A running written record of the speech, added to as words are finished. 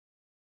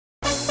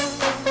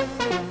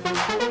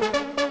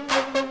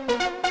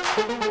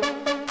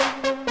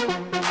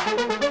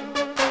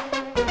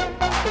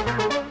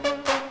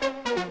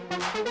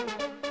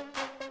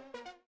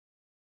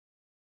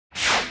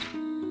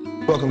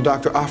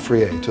welcome Dr.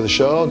 Afriye to the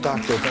show.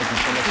 Doctor, thank you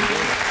so much for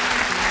being here.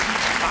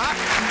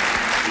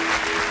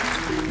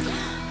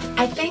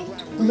 I think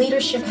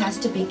leadership has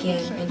to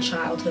begin in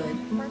childhood.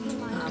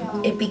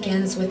 It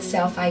begins with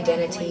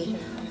self-identity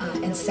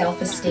and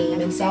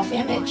self-esteem and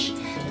self-image.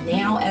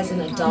 Now, as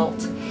an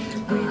adult,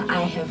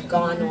 I have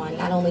gone on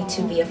not only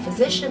to be a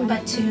physician,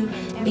 but to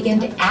begin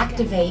to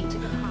activate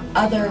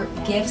other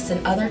gifts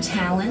and other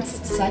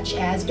talents, such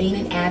as being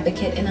an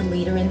advocate and a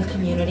leader in the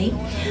community.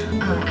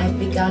 I've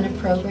begun a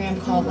program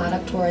called La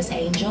Doctora's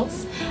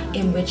Angels,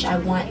 in which I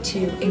want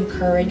to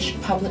encourage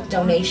public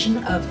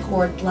donation of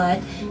cord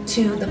blood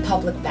to the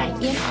public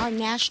bank. In our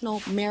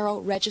National Marrow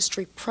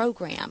Registry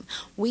program,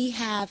 we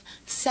have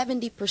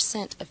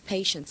 70% of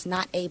patients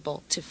not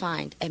able to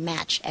find a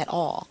match at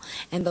all,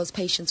 and those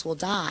patients will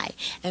die,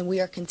 and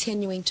we are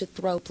continuing to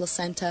throw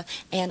placenta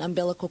and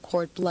umbilical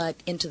cord blood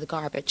into the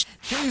garbage.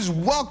 Please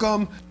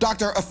welcome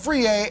Dr.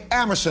 Afriye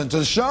Emerson to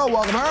the show.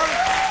 Welcome her.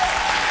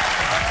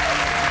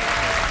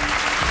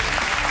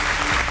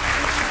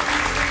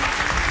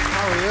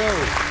 How are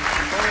you?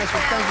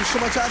 Thank you so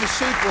much. I have a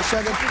seat for a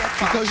second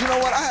because you know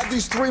what? I have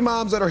these three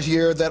moms that are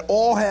here that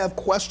all have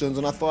questions,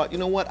 and I thought, you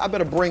know what? I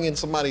better bring in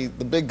somebody,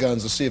 the big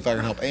guns, to see if I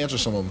can help answer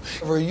some of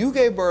them. You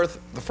gave birth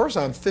the first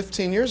time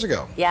 15 years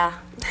ago. Yeah.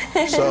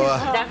 So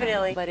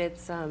definitely, but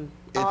it's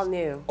all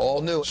new.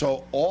 All new.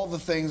 So all the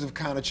things have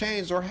kind of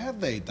changed, or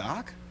have they,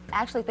 Doc?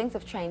 Actually, things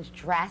have changed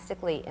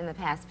drastically in the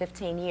past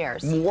 15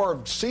 years.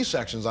 More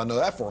C-sections, I know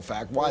that for a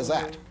fact. Why is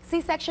that?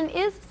 C-section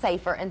is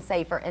safer and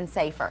safer and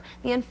safer.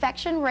 The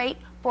infection rate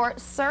for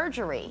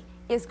surgery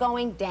is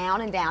going down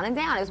and down and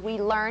down as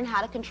we learn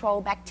how to control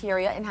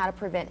bacteria and how to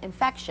prevent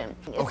infection.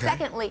 Okay.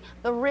 Secondly,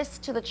 the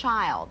risk to the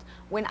child.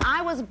 When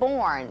I was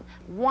born,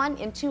 1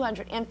 in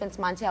 200 infants,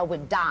 Montel,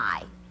 would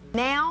die.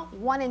 Now,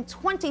 1 in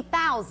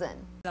 20,000.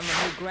 I'm a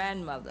new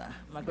grandmother.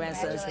 My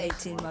grandson is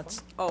 18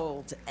 months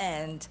old,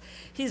 and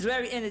he's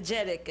very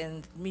energetic,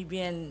 and me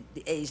being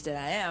the age that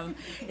I am,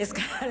 it's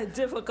kind of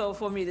difficult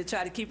for me to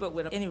try to keep up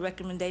with him. Any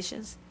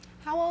recommendations?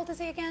 How old is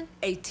he again?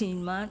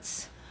 18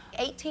 months.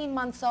 18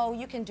 months old,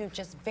 you can do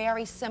just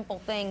very simple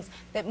things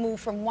that move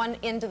from one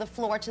end of the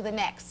floor to the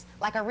next,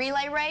 like a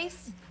relay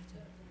race.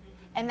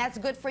 And that's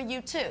good for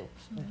you too.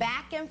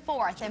 Back and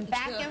forth and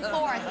back and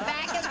forth,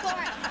 back and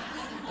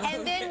forth.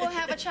 And then we'll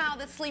have a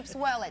child that sleeps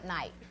well at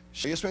night.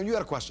 Yes, ma'am, you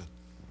had a question.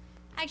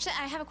 Actually,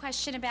 I have a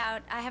question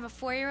about, I have a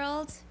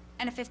 4-year-old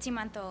and a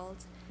 15-month-old.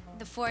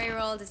 The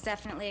 4-year-old is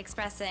definitely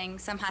expressing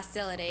some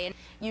hostility.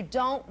 You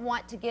don't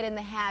want to get in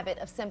the habit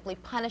of simply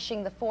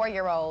punishing the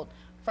 4-year-old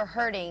for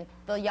hurting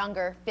the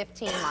younger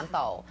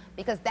 15-month-old,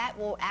 because that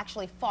will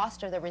actually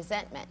foster the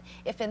resentment.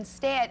 If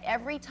instead,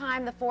 every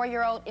time the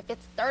 4-year-old, if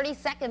it's 30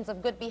 seconds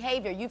of good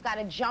behavior, you've got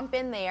to jump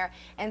in there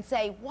and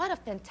say, what a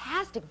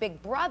fantastic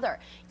big brother,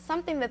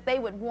 something that they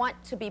would want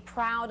to be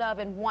proud of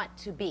and want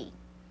to be.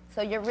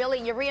 So you're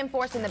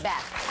reinforcing the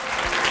best.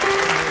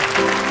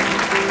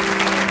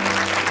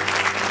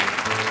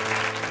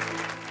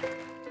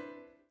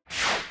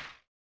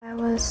 I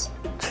was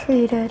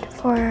treated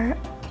for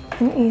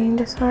an eating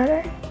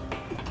disorder.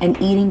 An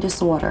eating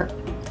disorder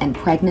and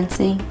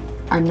pregnancy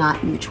are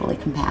not mutually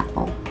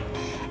compatible,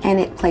 and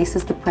it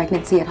places the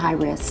pregnancy at high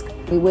risk.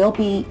 We will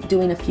be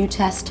doing a few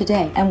tests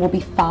today, and we'll be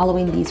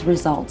following these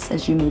results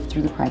as you move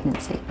through the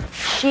pregnancy.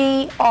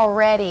 She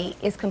already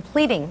is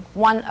completing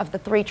one of the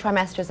 3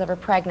 trimesters of her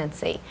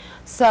pregnancy.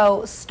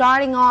 So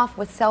starting off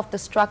with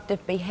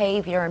self-destructive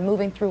behavior and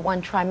moving through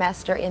 1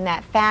 trimester in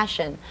that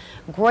fashion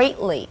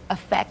greatly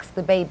affects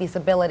the baby's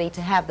ability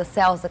to have the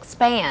cells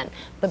expand.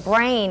 The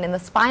brain and the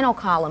spinal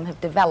column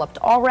have developed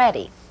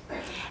already.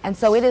 And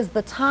so it is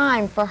the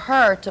time for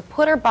her to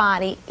put her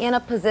body in a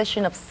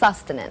position of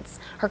sustenance.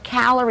 Her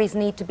calories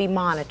need to be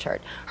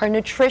monitored. Her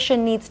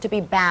nutrition needs to be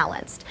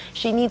balanced.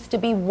 She needs to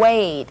be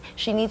weighed.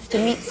 She needs to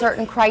meet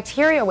certain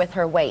criteria with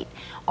her weight.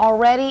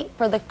 Already,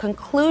 for the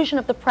conclusion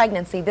of the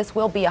pregnancy, this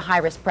will be a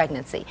high-risk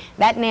pregnancy.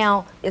 That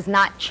now is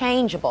not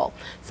changeable.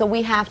 So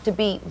we have to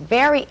be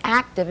very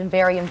active and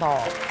very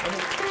involved.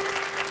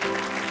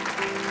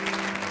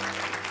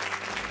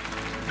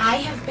 I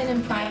have been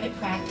in private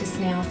practice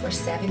now for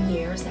 7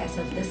 years as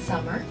of this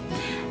summer,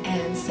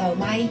 and so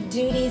my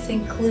duties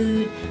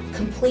include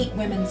complete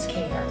women's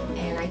care,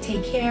 and I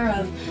take care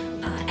of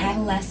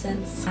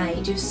adolescents. I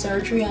do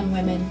surgery on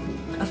women,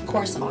 of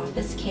course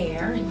office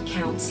care and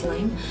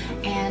counseling,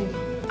 and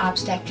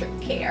obstetric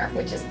care,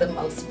 which is the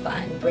most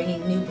fun,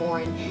 bringing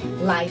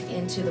newborn life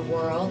into the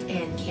world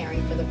and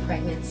caring for the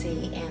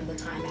pregnancy and the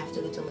time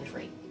after the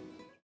delivery.